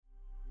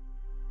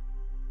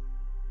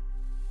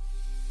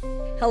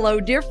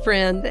Hello, dear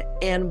friend,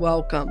 and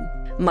welcome.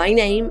 My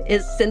name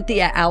is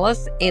Cynthia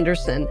Alice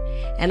Anderson,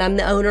 and I'm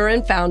the owner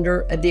and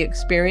founder of the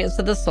Experience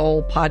of the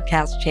Soul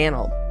podcast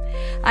channel.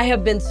 I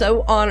have been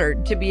so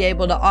honored to be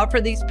able to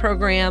offer these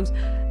programs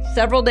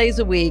several days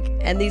a week,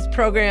 and these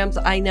programs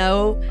I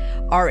know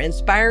are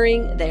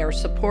inspiring, they are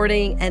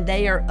supporting, and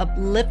they are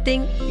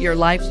uplifting your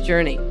life's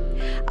journey.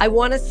 I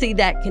want to see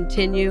that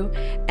continue,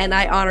 and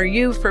I honor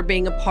you for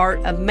being a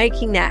part of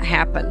making that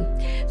happen.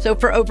 So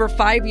for over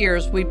 5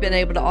 years, we've been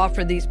able to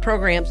offer these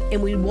programs,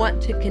 and we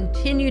want to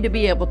continue to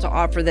be able to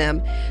offer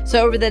them.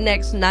 So over the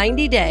next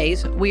 90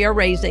 days, we are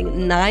raising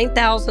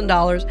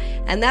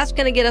 $9,000, and that's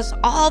going to get us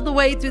all the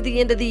way through the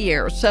end of the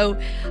year. So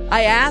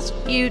I ask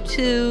you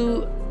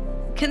to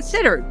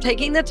consider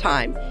taking the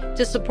time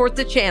to support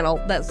the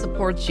channel that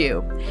supports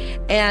you.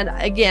 And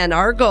again,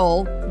 our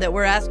goal that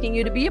we're asking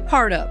you to be a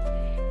part of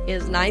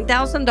is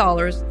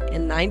 $9,000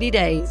 in 90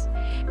 days.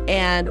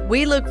 And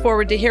we look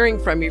forward to hearing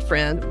from you,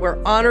 friend.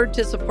 We're honored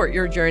to support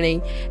your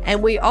journey,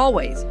 and we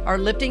always are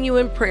lifting you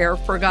in prayer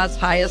for God's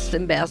highest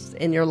and best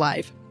in your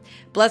life.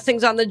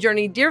 Blessings on the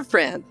journey, dear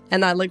friend,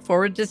 and I look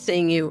forward to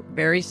seeing you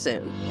very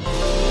soon.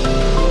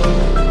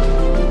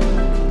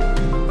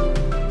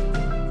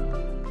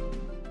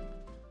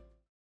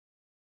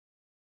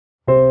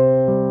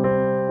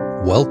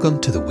 Welcome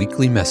to the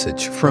weekly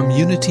message from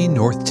Unity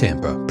North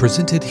Tampa,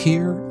 presented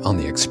here on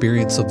the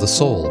Experience of the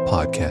Soul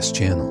podcast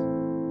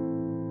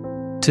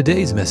channel.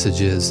 Today's message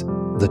is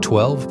The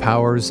 12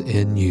 Powers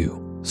in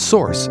You,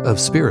 Source of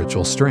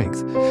Spiritual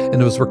Strength,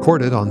 and it was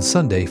recorded on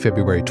Sunday,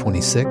 February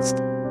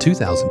 26th,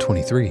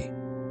 2023.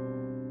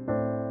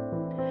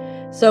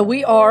 So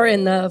we are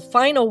in the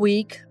final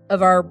week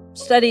of our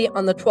study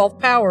on the 12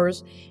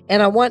 powers,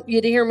 and I want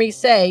you to hear me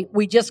say,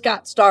 we just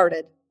got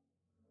started.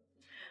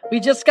 We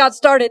just got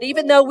started,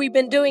 even though we've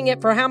been doing it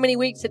for how many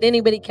weeks? Did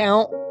anybody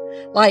count?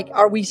 Like,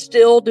 are we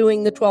still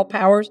doing the 12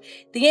 powers?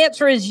 The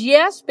answer is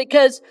yes,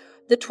 because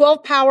the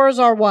 12 powers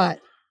are what?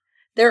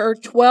 There are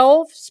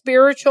 12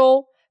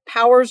 spiritual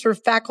powers or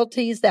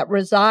faculties that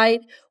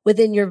reside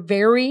within your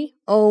very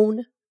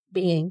own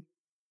being.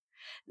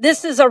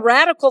 This is a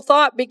radical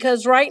thought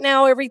because right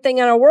now everything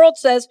in our world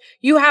says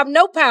you have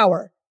no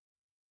power.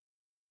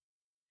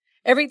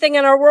 Everything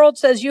in our world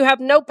says you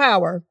have no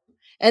power.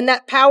 And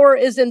that power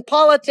is in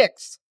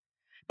politics.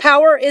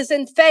 Power is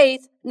in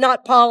faith,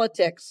 not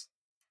politics.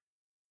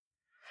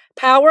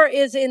 Power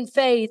is in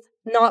faith,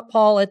 not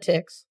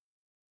politics.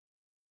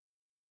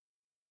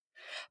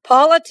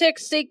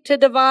 Politics seek to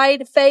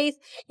divide faith.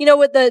 You know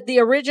what the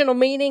original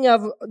meaning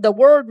of the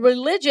word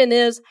religion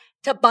is?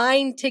 To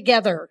bind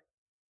together.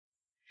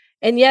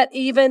 And yet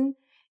even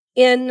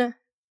in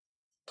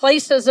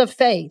places of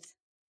faith,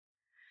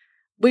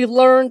 we've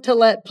learned to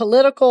let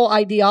political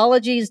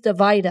ideologies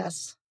divide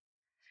us.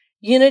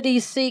 Unity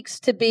seeks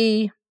to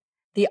be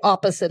the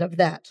opposite of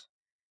that.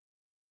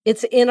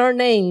 It's in our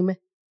name,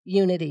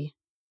 unity.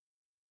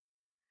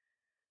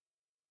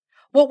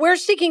 What we're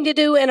seeking to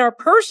do in our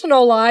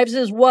personal lives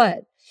is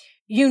what?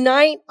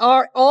 Unite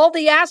all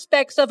the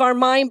aspects of our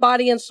mind,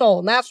 body, and soul.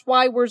 And that's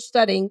why we're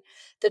studying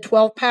the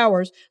 12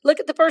 powers. Look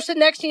at the person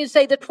next to you and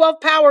say, the 12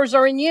 powers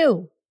are in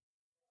you.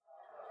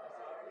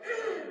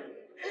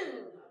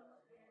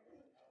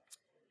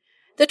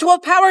 The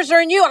 12 powers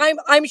are in you.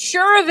 I'm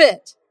sure of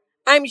it.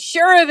 I'm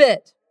sure of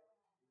it.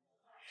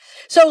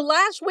 So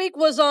last week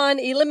was on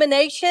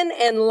elimination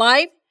and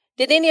life.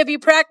 Did any of you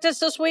practice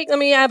this week? Let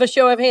me have a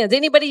show of hands.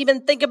 Anybody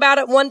even think about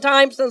it one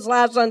time since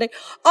last Sunday?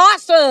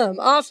 Awesome.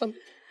 Awesome.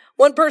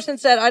 One person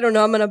said, I don't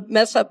know, I'm going to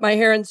mess up my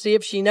hair and see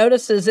if she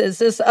notices. Is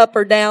this up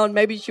or down?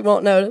 Maybe she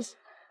won't notice.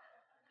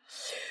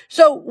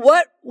 So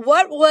what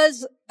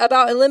was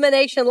about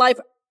elimination life?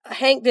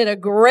 Hank did a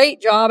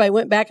great job. I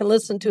went back and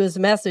listened to his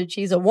message.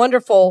 He's a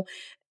wonderful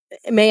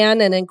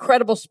man, an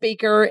incredible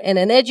speaker, and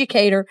an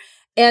educator,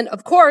 and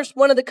of course,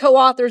 one of the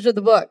co-authors of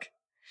the book.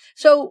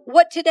 So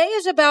what today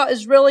is about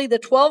is really the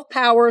 12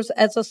 powers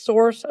as a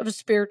source of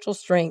spiritual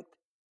strength.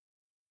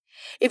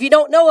 If you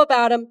don't know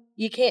about them,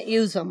 you can't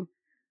use them,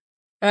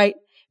 right?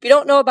 If you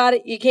don't know about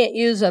it, you can't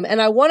use them.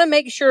 And I want to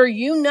make sure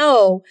you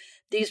know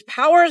these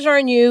powers are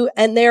in you,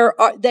 and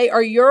they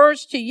are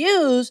yours to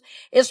use,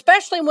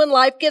 especially when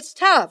life gets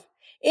tough.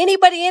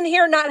 Anybody in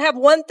here not have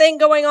one thing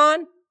going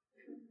on?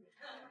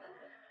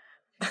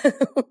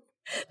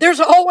 There's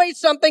always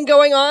something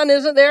going on,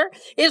 isn't there?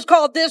 It's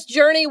called this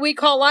journey we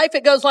call life.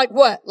 It goes like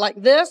what? Like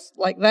this,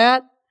 like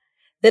that,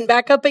 then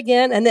back up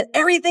again, and then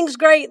everything's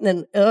great,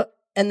 and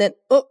then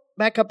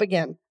back up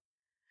again.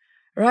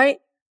 Right?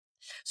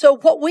 So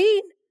what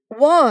we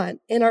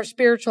want in our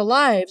spiritual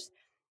lives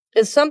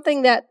is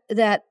something that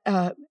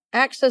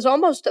acts as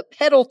almost a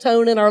pedal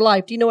tone in our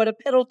life. Do you know what a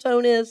pedal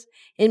tone is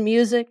in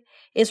music?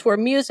 It's where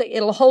music,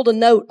 it'll hold a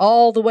note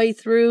all the way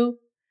through.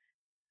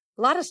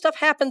 A lot of stuff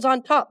happens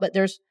on top, but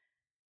there's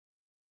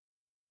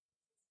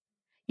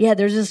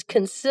this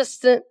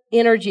consistent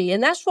energy.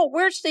 And that's what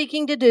we're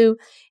seeking to do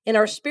in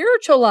our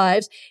spiritual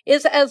lives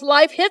is as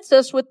life hits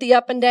us with the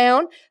up and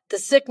down, the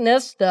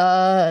sickness,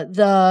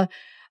 the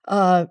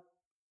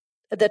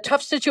the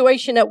tough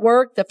situation at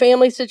work, the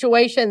family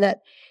situation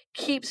that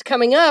keeps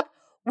coming up,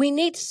 we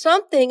need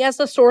something as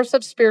a source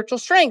of spiritual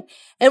strength.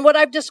 And what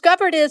I've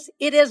discovered is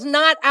it is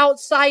not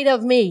outside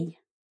of me.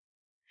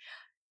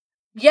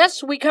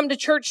 Yes, we come to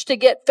church to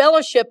get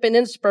fellowship and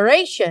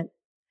inspiration,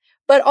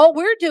 but all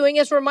we're doing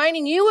is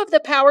reminding you of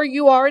the power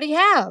you already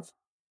have.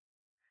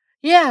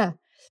 Yeah.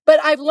 But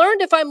I've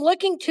learned if I'm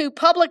looking to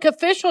public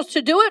officials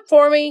to do it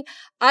for me,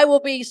 I will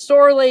be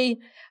sorely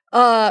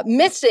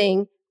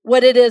missing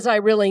what it is I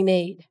really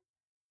need.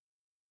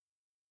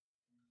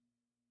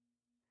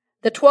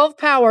 The 12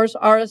 powers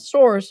are a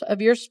source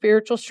of your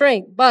spiritual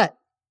strength. But,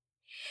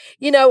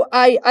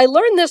 I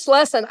learned this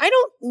lesson. I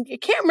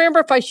can't remember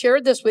if I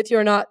shared this with you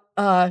or not,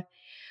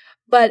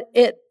 but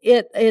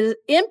it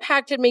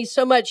impacted me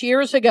so much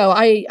years ago.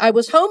 I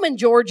was home in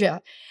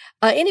Georgia.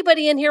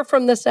 Anybody in here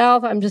from the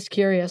South? I'm just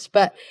curious.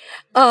 But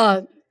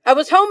I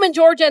was home in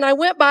Georgia, and I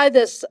went by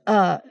this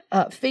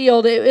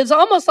field. It was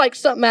almost like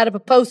something out of a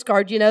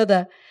postcard.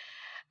 The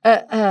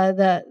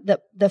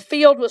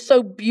field was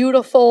so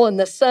beautiful, and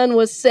the sun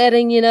was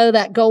setting,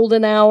 that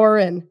golden hour.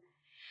 And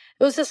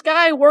it was this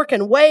guy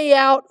working way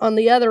out on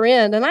the other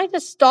end. And I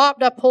just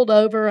stopped. I pulled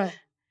over. A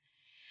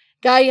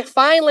guy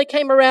finally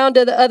came around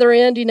to the other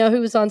end,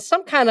 who was on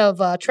some kind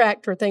of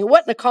tractor thing. It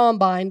wasn't a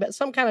combine, but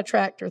some kind of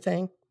tractor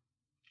thing.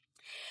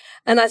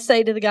 And I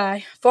say to the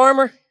guy,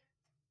 "Farmer,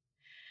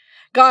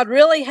 God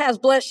really has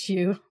blessed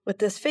you with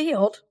this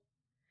field."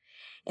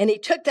 And he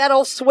took that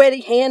old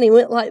sweaty hand. He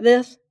went like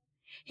this.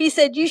 He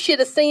said, "You should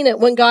have seen it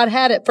when God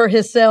had it for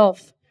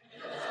himself."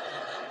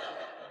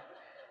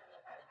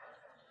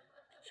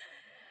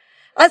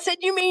 I said,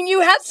 "You mean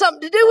you had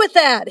something to do with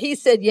that?" He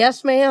said,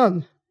 "Yes,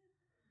 ma'am."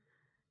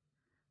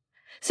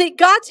 See,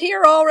 God's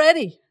here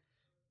already.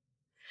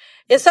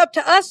 It's up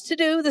to us to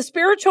do the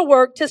spiritual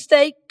work to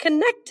stay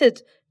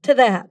connected to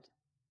that.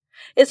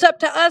 It's up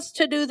to us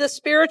to do the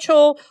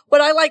spiritual,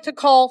 what I like to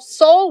call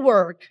soul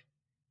work,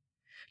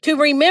 to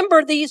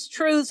remember these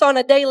truths on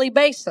a daily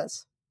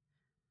basis.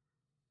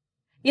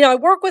 I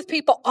work with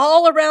people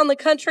all around the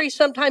country,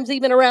 sometimes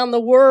even around the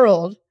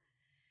world,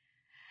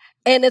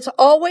 and it's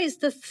always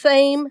the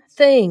same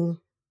thing.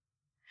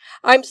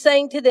 I'm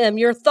saying to them,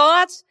 your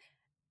thoughts,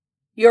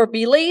 your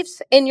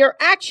beliefs, and your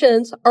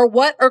actions are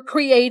what are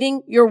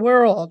creating your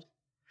world.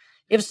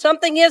 If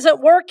something isn't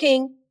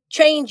working,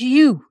 change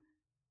you.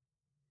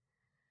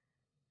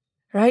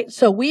 Right?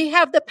 So we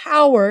have the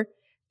power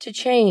to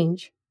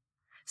change.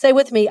 Say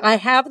with me, I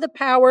have the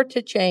power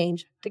to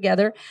change.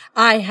 Together,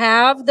 I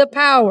have the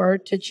power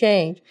to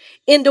change.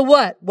 Into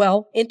what?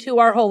 Well, into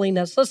our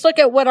holiness. Let's look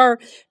at what our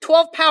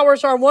 12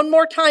 powers are one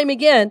more time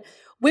again.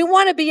 We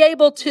want to be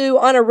able to,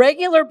 on a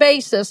regular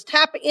basis,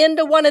 tap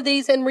into one of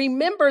these and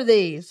remember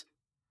these.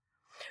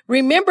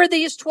 Remember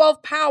these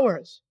 12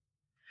 powers,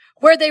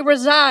 where they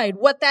reside,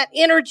 what that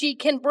energy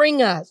can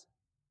bring us.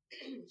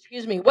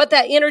 What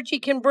that energy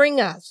can bring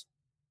us.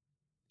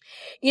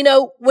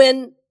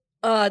 When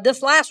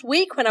this last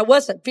week when I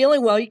wasn't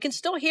feeling well, you can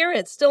still hear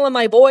it still in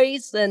my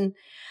voice and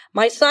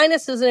my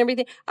sinuses and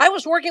everything. I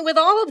was working with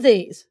all of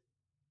these.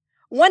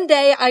 One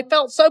day I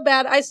felt so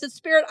bad. I said,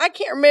 "Spirit, I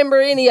can't remember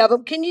any of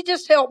them. Can you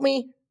just help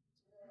me?"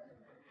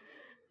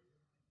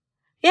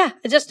 Yeah,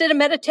 I just did a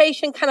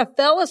meditation, kind of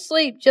fell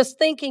asleep, just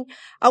thinking,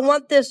 I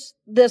want this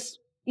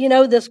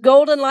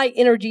golden light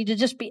energy to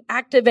just be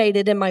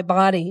activated in my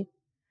body.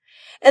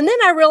 And then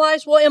I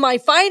realized, well, am I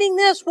fighting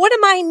this? What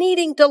am I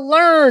needing to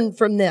learn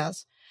from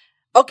this?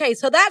 Okay,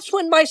 so that's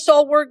when my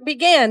soul work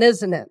began,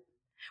 isn't it?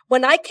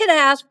 When I could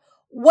ask,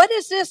 what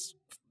is this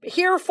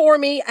here for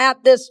me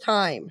at this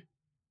time?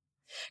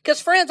 Because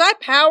friends, I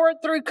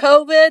powered through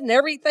COVID and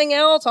everything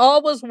else.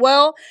 All was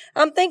well.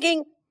 I'm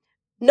thinking,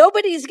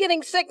 nobody's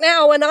getting sick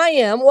now and I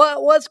am.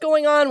 What's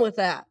going on with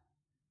that?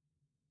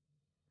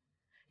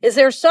 Is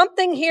there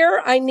something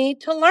here I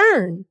need to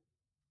learn?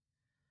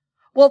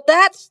 Well,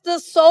 that's the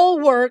soul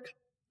work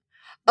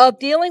of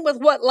dealing with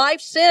what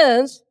life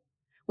sends.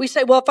 We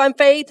say, well, if I'm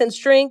faith and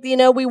strength,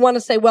 we want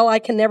to say, well, I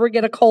can never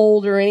get a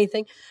cold or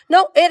anything.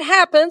 No, it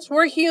happens.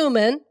 We're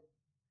human.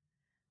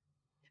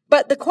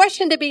 But the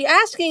question to be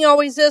asking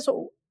always is,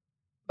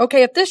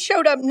 okay, if this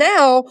showed up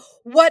now,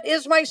 what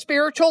is my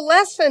spiritual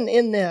lesson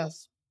in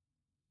this?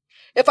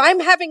 If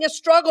I'm having a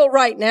struggle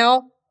right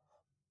now,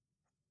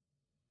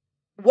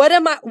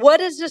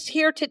 what is this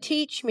here to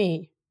teach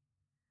me?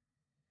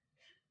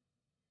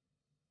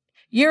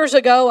 Years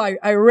ago,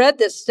 I read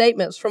this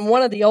statement from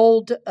one of the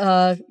old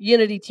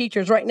Unity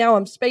teachers. Right now,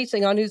 I'm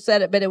spacing on who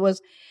said it, but it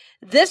was,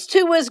 "This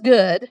too is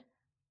good,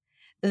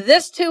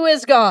 this too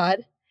is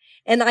God,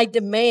 and I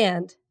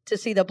demand to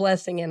see the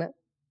blessing in it."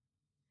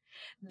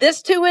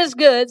 This too is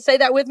good. Say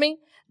that with me.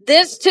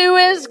 This too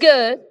is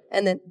good,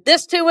 and then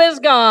this too is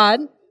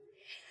God,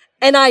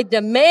 and I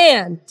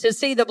demand to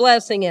see the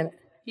blessing in it.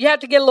 You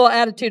have to get a little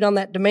attitude on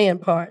that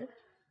demand part.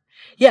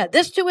 Yeah,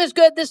 this too is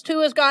good, this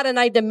too is God, and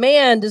I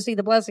demand to see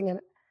the blessing in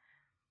it.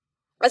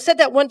 I said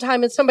that one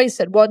time and somebody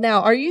said, "Well,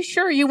 now, are you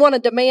sure you want to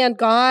demand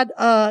God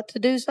to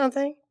do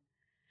something?"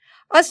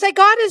 I say,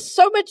 God is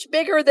so much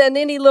bigger than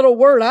any little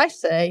word I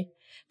say.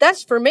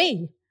 That's for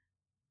me.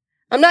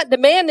 I'm not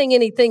demanding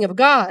anything of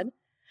God.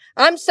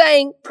 I'm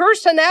saying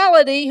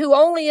personality who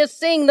only is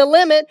seeing the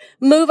limit,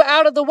 move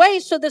out of the way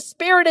so the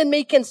Spirit in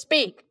me can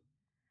speak.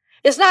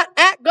 It's not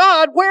at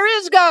God. Where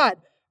is God?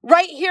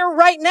 Right here,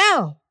 right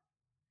now.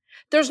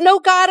 There's no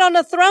God on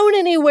a throne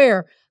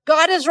anywhere.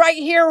 God is right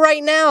here,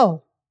 right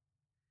now.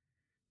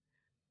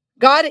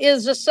 God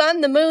is the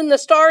sun, the moon, the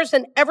stars,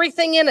 and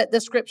everything in it, the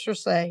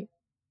scriptures say.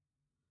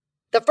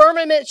 The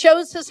firmament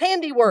shows his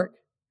handiwork,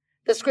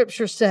 the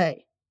scriptures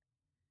say.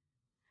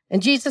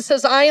 And Jesus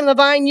says, I am the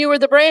vine, you are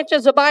the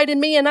branches, abide in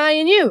me and I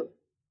in you.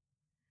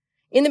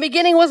 In the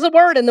beginning was the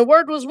Word, and the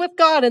Word was with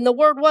God, and the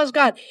Word was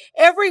God.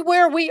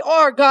 Everywhere we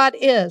are, God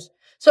is.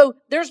 So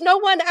there's no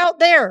one out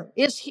there.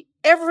 It's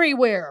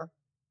everywhere.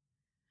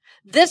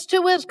 This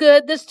too is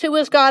good. This too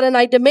is God. And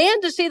I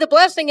demand to see the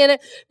blessing in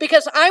it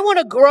because I want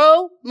to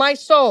grow my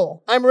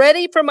soul. I'm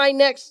ready for my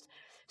next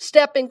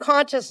step in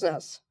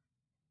consciousness.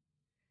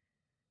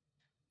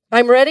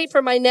 I'm ready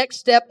for my next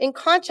step in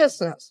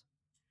consciousness.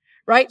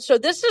 Right? So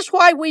this is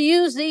why we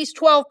use these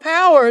 12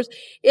 powers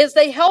is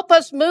they help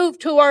us move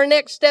to our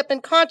next step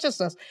in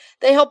consciousness.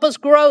 They help us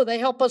grow. They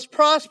help us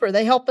prosper.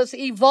 They help us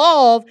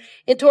evolve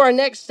into our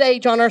next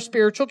stage on our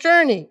spiritual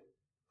journey.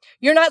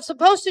 You're not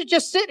supposed to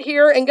just sit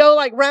here and go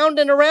like round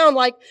and around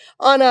like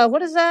on a,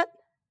 what is that?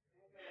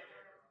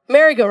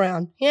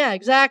 Merry-go-round. Yeah,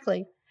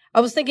 exactly. I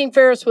was thinking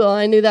Ferris wheel.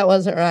 I knew that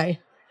wasn't right.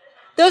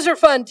 Those are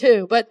fun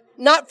too, but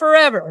not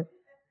forever.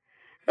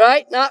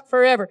 Right? Not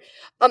forever.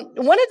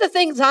 One of the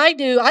things I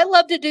do, I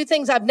love to do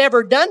things I've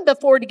never done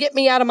before to get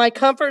me out of my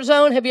comfort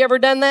zone. Have you ever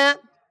done that?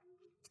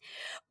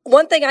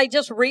 One thing I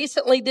just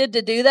recently did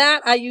to do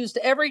that, I used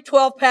every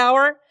 12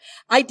 power.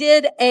 I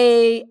did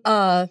a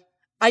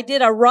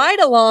ride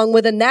along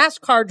with a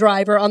NASCAR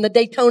driver on the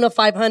Daytona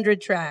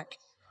 500 track.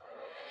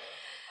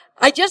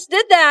 I just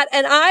did that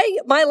and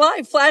my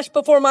life flashed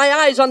before my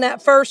eyes on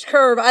that first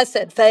curve. I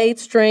said, faith,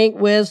 strength,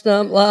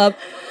 wisdom, love.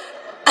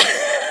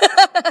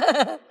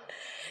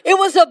 It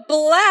was a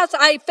blast.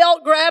 I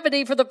felt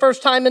gravity for the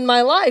first time in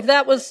my life.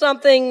 That was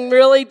something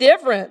really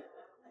different.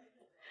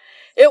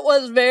 It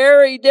was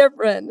very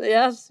different.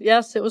 Yes,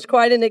 it was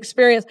quite an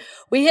experience.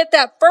 We hit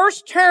that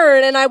first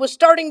turn and I was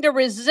starting to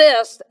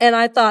resist and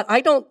I thought,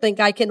 I don't think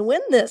I can win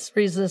this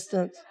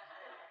resistance.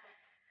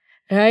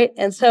 Right?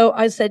 And so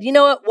I said, you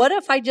know what? What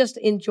if I just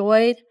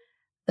enjoyed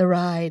the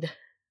ride?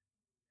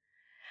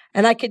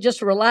 And I could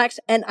just relax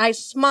and I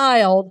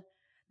smiled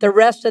the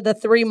rest of the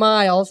 3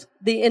 miles,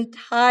 the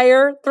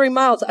entire 3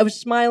 miles. I was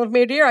smiling from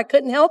ear to ear. I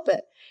couldn't help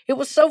it. It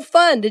was so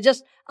fun to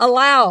just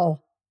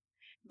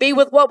be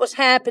with what was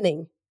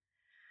happening.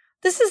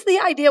 This is the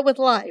idea with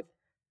life,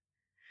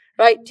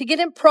 right? To get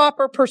in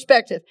proper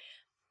perspective.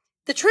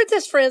 The truth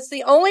is, friends,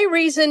 the only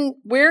reason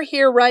we're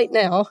here right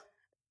now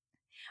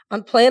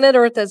on planet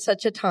Earth at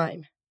such a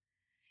time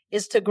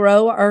is to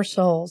grow our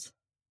souls.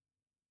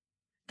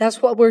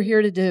 That's what we're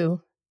here to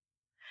do.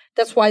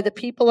 That's why the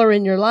people are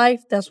in your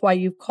life. That's why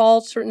you've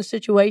called certain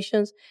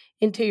situations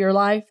into your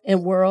life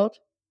and world.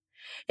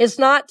 It's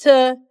not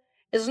to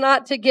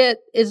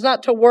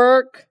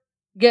work,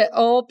 get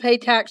old, pay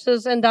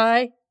taxes and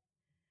die.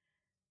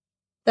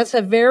 That's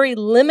a very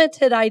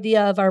limited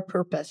idea of our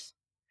purpose.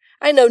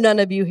 I know none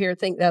of you here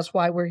think that's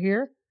why we're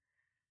here.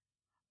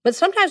 But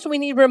sometimes we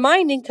need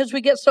reminding because we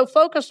get so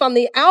focused on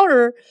the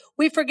outer,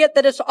 we forget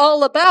that it's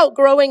all about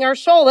growing our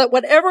soul, that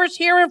whatever is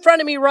here in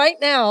front of me right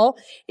now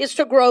is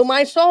to grow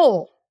my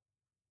soul.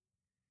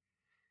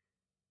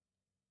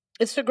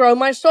 It's to grow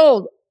my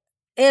soul.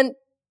 And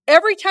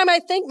every time I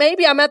think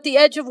maybe I'm at the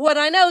edge of what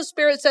I know,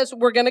 Spirit says,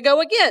 we're going to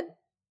go again.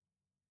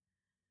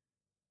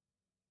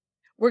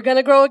 We're going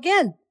to grow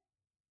again.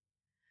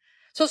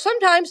 So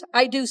sometimes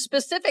I do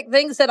specific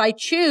things that I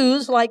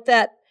choose, like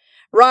that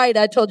ride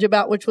I told you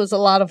about, which was a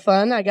lot of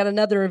fun. I got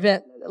another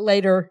event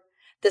later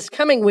this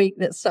coming week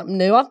that's something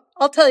new.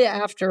 I'll tell you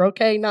after,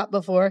 okay? Not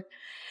before.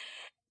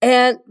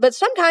 But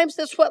sometimes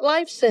that's what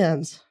life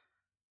sends.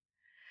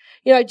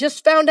 You know, I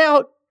just found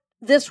out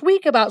this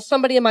week about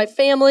somebody in my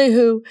family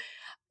who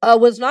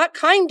was not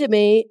kind to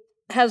me,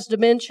 has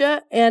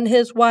dementia, and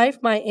his wife,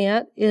 my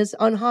aunt, is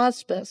on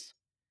hospice.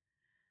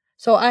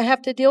 So I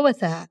have to deal with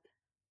that.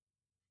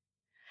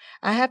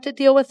 I have to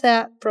deal with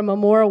that from a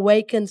more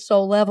awakened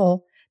soul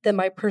level than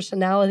my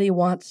personality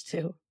wants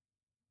to.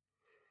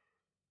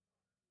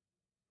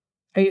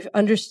 Are you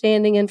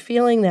understanding and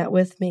feeling that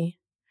with me?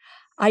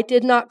 I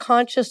did not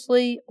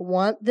consciously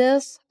want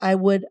this. I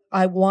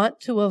want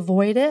to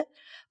avoid it,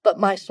 but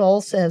my soul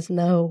says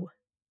no.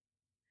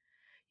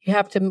 You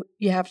have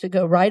to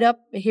go right up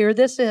here.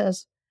 This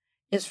is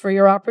for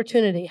your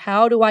opportunity.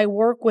 How do I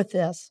work with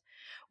this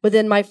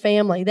within my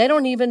family? They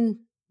don't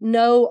even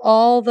know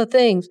all the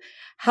things.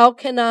 How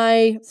can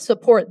I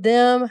support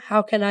them?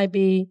 How can I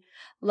be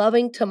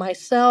loving to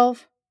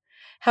myself?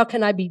 How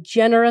can I be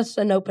generous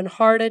and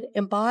open-hearted,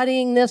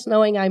 embodying this,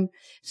 knowing I'm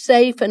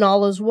safe and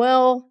all is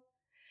well,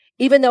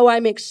 even though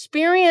I'm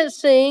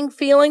experiencing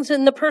feelings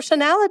in the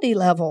personality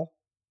level?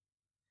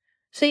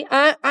 See,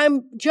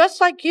 I'm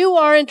just like you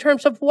are in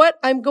terms of what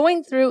I'm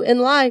going through in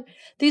life.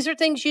 These are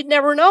things you'd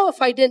never know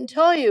if I didn't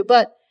tell you,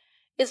 but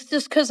It's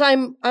just because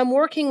I'm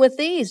working with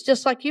these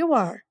just like you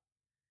are.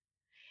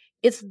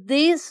 It's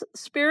these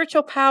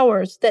spiritual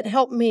powers that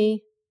help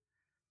me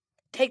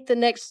take the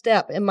next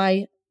step in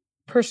my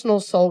personal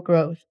soul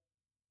growth.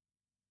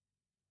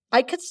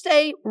 I could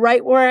stay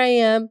right where I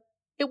am.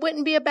 It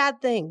wouldn't be a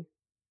bad thing.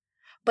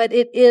 But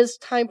it is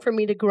time for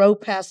me to grow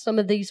past some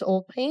of these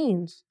old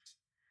pains.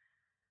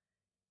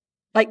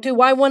 Like, do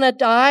I want to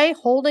die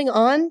holding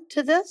on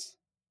to this?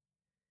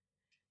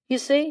 You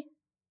see?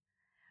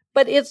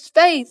 But it's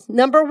faith,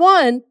 number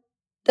one,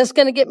 that's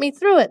going to get me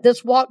through it.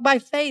 This walk by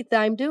faith that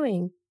I'm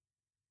doing.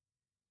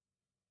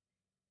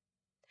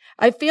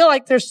 I feel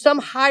like there's some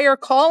higher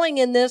calling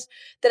in this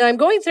that I'm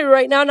going through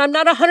right now, and I'm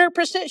not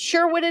 100%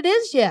 sure what it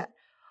is yet.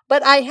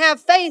 But I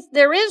have faith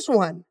there is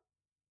one.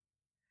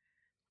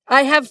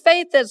 I have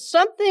faith that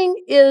something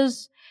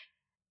is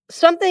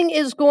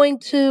going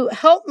to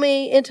help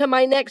me into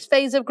my next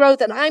phase of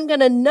growth, and I'm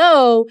going to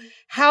know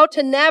how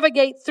to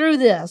navigate through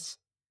this.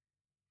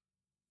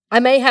 I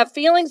may have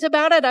feelings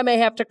about it. I may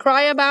have to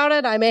cry about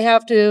it. I may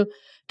have to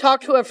talk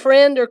to a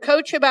friend or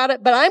coach about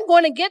it, but I'm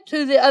going to get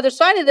to the other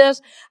side of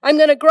this. I'm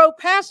going to grow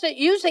past it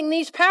using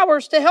these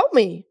powers to help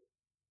me.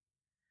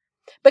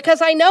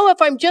 Because I know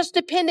if I'm just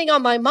depending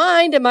on my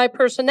mind and my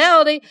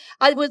personality,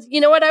 you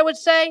know what I would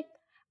say?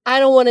 I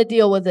don't want to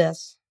deal with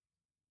this.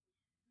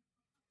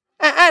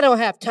 I don't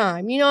have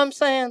time. You know what I'm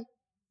saying?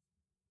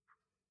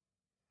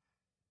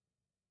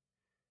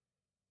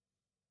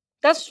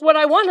 That's what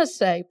I want to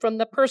say from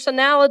the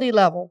personality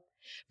level.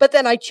 But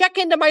then I check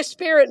into my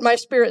spirit, and my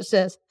spirit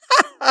says,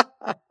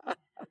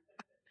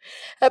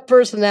 that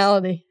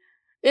personality,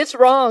 it's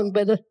wrong,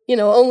 but,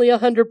 only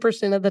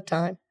 100% of the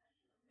time.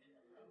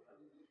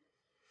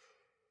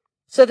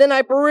 So then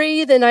I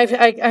breathe, and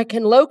I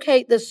can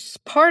locate this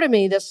part of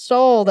me, this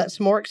soul that's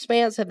more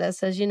expansive that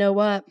says, you know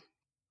what?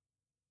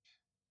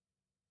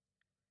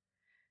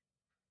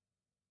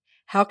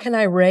 How can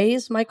I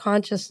raise my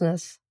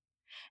consciousness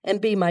and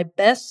be my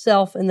best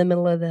self in the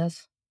middle of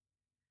this?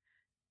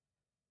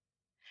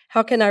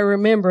 How can I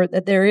remember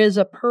that there is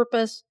a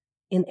purpose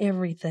in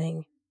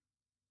everything?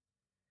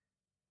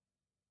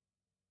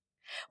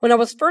 When I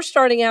was first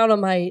starting out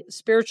on my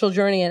spiritual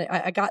journey, and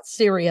I got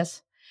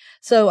serious.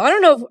 So I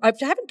don't know, I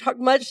haven't talked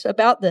much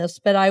about this,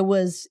 but I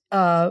was,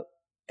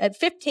 at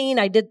 15,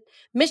 I did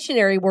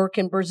missionary work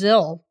in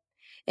Brazil.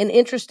 And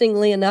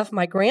interestingly enough,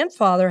 my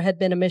grandfather had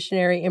been a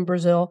missionary in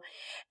Brazil.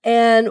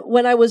 And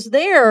when I was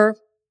there,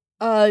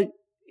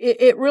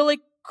 it really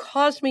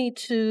caused me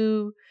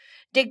to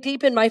dig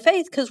deep in my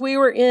faith because we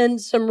were in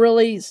some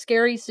really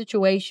scary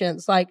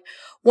situations. Like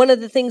one of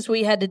the things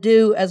we had to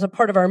do as a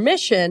part of our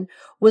mission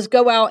was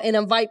go out and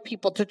invite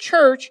people to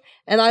church.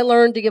 And I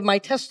learned to give my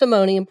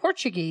testimony in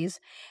Portuguese.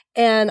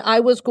 And I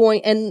was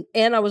going, and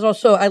I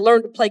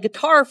learned to play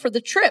guitar for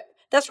the trip.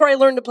 That's where I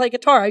learned to play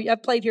guitar. I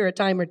played here a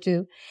time or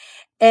two.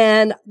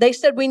 And they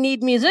said, we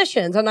need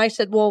musicians. And I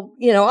said, well,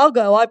 I'll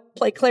go. I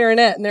play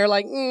clarinet. And they're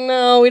like,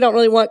 no, we don't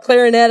really want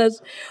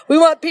clarinetists. We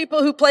want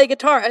people who play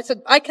guitar. I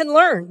said, I can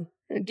learn.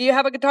 Do you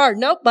have a guitar?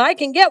 Nope, but I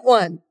can get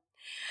one.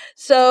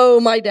 So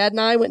my dad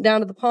and I went down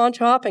to the pawn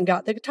shop and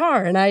got the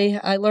guitar. And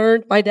I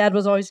learned, my dad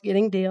was always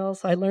getting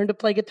deals. I learned to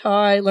play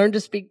guitar. I learned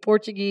to speak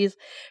Portuguese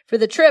for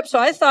the trip. So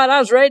I thought I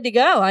was ready to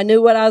go. I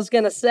knew what I was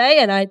going to say,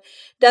 and I'd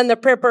done the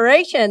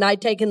preparation.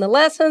 I'd taken the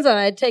lessons, and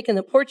I'd taken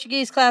the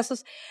Portuguese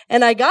classes,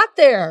 and I got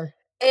there.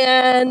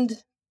 And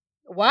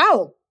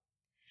wow,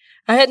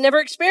 I had never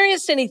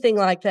experienced anything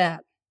like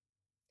that.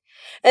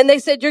 And they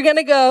said, you're going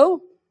to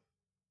go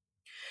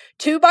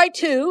 2 by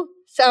 2.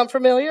 Sound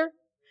familiar?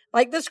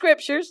 Like the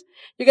scriptures.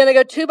 You're going to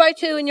go 2 by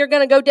 2, and you're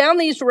going to go down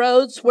these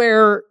roads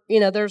where,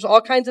 there's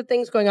all kinds of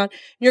things going on.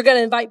 You're going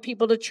to invite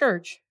people to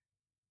church.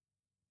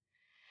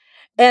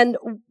 And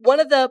one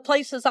of the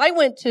places I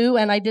went to,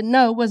 and I didn't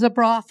know, was a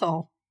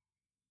brothel.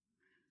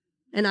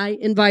 And I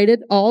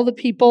invited all the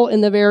people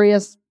in the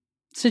various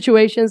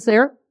situations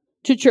there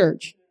to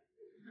church.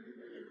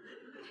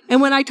 And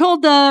when I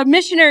told the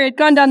missionary I'd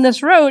gone down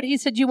this road, he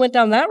said, you went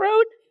down that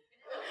road?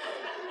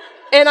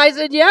 And I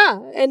said, yeah.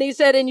 And he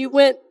said, and you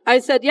went? I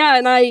said, yeah.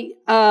 And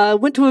I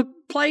went to a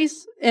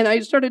place, and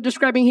I started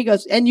describing. He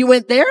goes, and you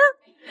went there?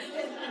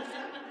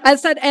 I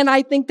said, and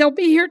I think they'll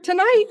be here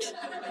tonight.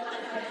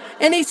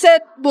 And he said,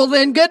 well,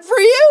 then good for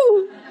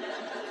you.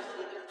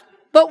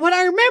 But what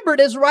I remembered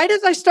is right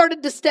as I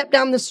started to step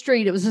down the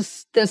street, it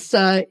was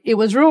it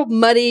was real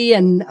muddy,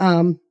 and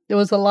there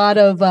was a lot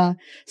of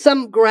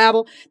some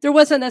gravel. There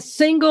wasn't a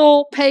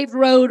single paved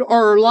road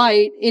or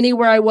light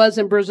anywhere I was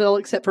in Brazil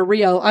except for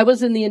Rio. I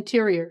was in the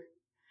interior,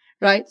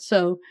 right?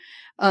 So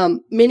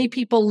many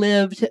people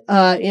lived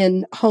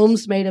in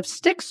homes made of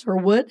sticks or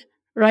wood,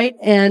 right?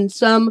 And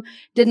some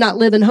did not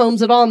live in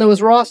homes at all. And there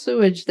was raw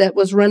sewage that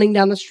was running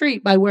down the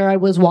street by where I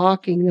was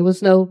walking. There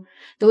was no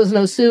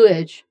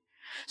sewage.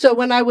 So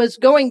when I was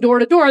going door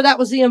to door, that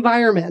was the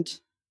environment.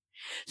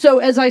 So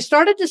as I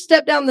started to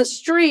step down the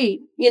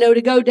street,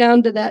 to go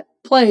down to that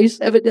place,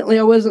 evidently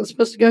I wasn't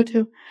supposed to go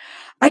to,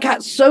 I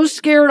got so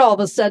scared all of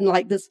a sudden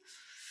like this.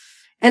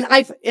 And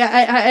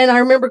I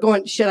remember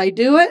going, should I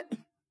do it?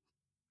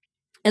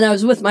 And I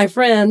was with my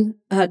friend,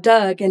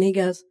 Doug, and he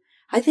goes,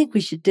 I think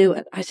we should do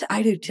it. I said,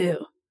 I do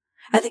too.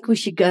 I think we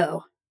should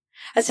go.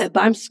 I said,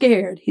 but I'm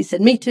scared. He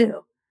said, me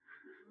too.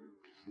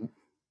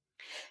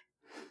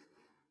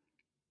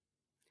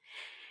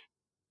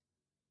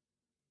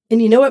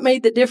 And you know what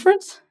made the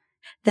difference?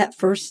 That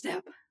first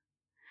step.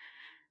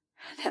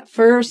 That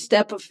first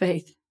step of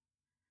faith.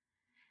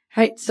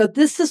 Right? So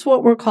this is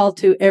what we're called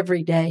to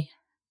every day.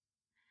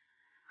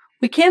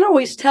 We can't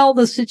always tell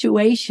the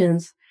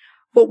situations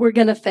what we're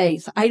going to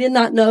face. I did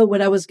not know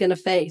what I was going to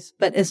face.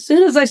 But as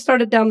soon as I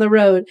started down the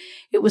road,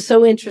 it was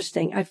so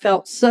interesting. I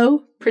felt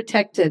so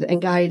protected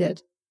and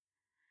guided.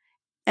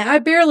 And I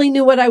barely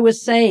knew what I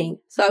was saying.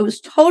 So I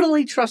was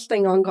totally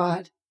trusting on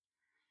God.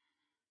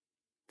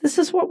 This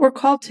is what we're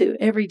called to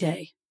every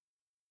day.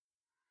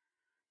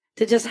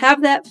 To just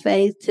have that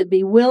faith, to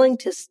be willing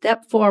to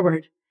step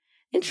forward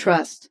and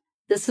trust.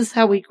 This is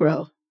how we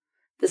grow.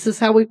 This is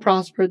how we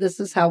prosper. This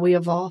is how we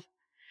evolve.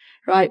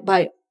 Right?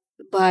 By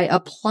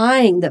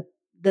applying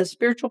the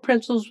spiritual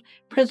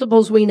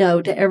principles we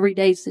know to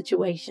everyday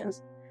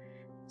situations.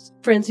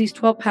 Friends, these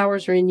 12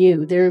 powers are in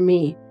you. They're in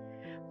me.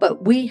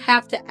 But we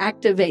have to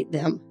activate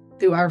them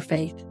through our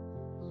faith.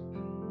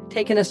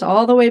 Taking us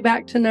all the way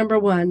back to number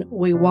 1,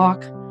 we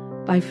walk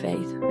by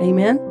faith.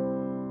 Amen.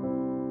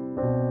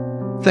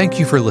 Thank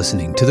you for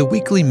listening to the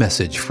weekly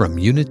message from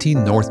Unity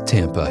North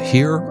Tampa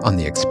here on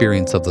the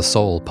Experience of the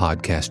Soul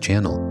podcast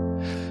channel.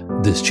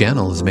 This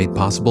channel is made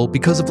possible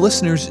because of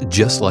listeners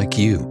just like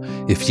you.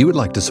 If you would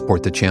like to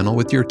support the channel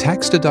with your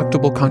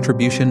tax-deductible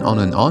contribution on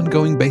an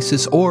ongoing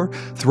basis or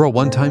through a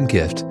one-time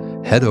gift,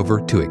 head over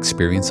to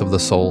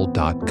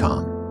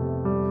experienceofthesoul.com.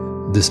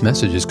 This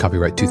message is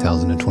copyright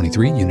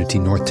 2023, Unity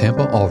North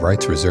Tampa, all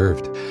rights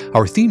reserved.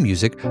 Our theme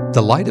music,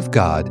 The Light of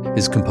God,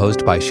 is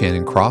composed by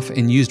Shannon Croft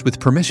and used with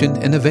permission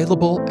and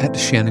available at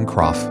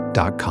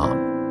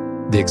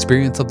shannoncroft.com. The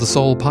Experience of the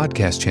Soul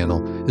podcast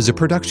channel is a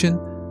production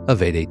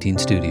of 818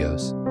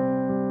 Studios.